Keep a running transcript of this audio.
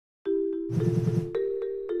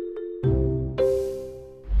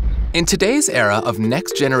In today's era of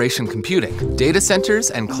next-generation computing, data centers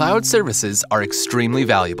and cloud services are extremely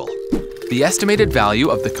valuable. The estimated value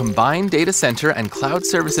of the combined data center and cloud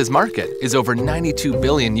services market is over $92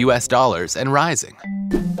 billion and rising.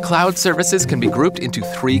 Cloud services can be grouped into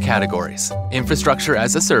three categories: infrastructure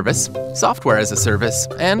as a service, software as a service,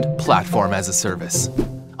 and platform as a service.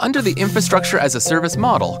 Under the infrastructure as a service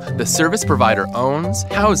model, the service provider owns,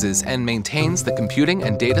 houses, and maintains the computing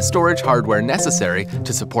and data storage hardware necessary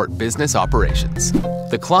to support business operations.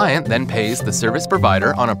 The client then pays the service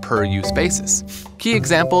provider on a per-use basis. Key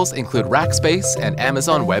examples include Rackspace and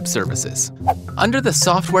Amazon Web Services. Under the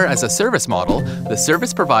software as a service model, the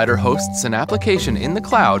service provider hosts an application in the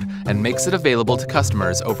cloud and makes it available to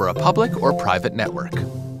customers over a public or private network.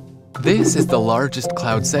 This is the largest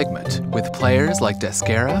cloud segment, with players like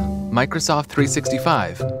Descara, Microsoft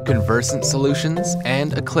 365, Conversant Solutions,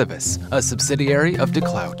 and Acclivis, a subsidiary of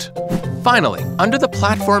DeClout. Finally, under the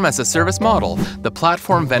platform as a service model, the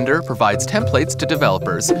platform vendor provides templates to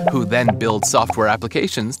developers who then build software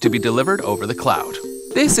applications to be delivered over the cloud.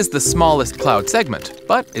 This is the smallest cloud segment,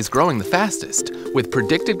 but is growing the fastest, with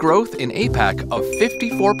predicted growth in APAC of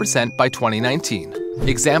 54% by 2019.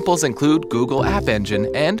 Examples include Google App Engine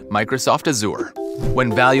and Microsoft Azure.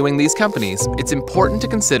 When valuing these companies, it's important to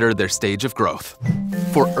consider their stage of growth.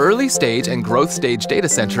 For early stage and growth stage data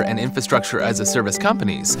center and infrastructure as a service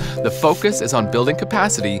companies, the focus is on building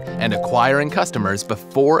capacity and acquiring customers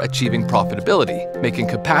before achieving profitability, making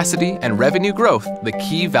capacity and revenue growth the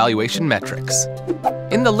key valuation metrics.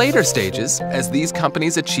 In the later stages, as these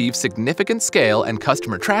companies achieve significant scale and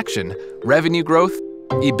customer traction, revenue growth,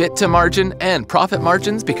 EBITDA margin, and profit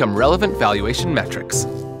margins become relevant valuation metrics.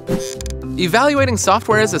 Evaluating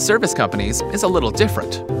software as a service companies is a little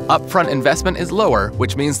different. Upfront investment is lower,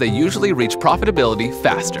 which means they usually reach profitability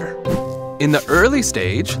faster. In the early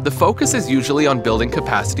stage, the focus is usually on building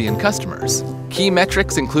capacity and customers. Key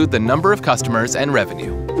metrics include the number of customers and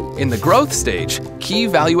revenue. In the growth stage, key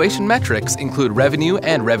valuation metrics include revenue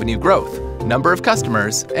and revenue growth, number of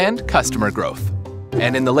customers, and customer growth.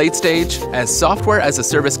 And in the late stage, as software as a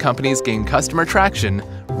service companies gain customer traction,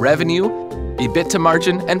 revenue, EBITDA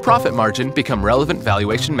margin, and profit margin become relevant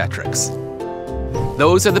valuation metrics.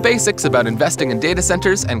 Those are the basics about investing in data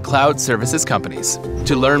centers and cloud services companies.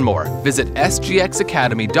 To learn more, visit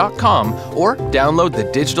sgxacademy.com or download the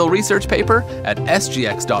digital research paper at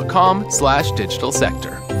sgx.com/digital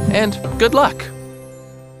sector. And good luck!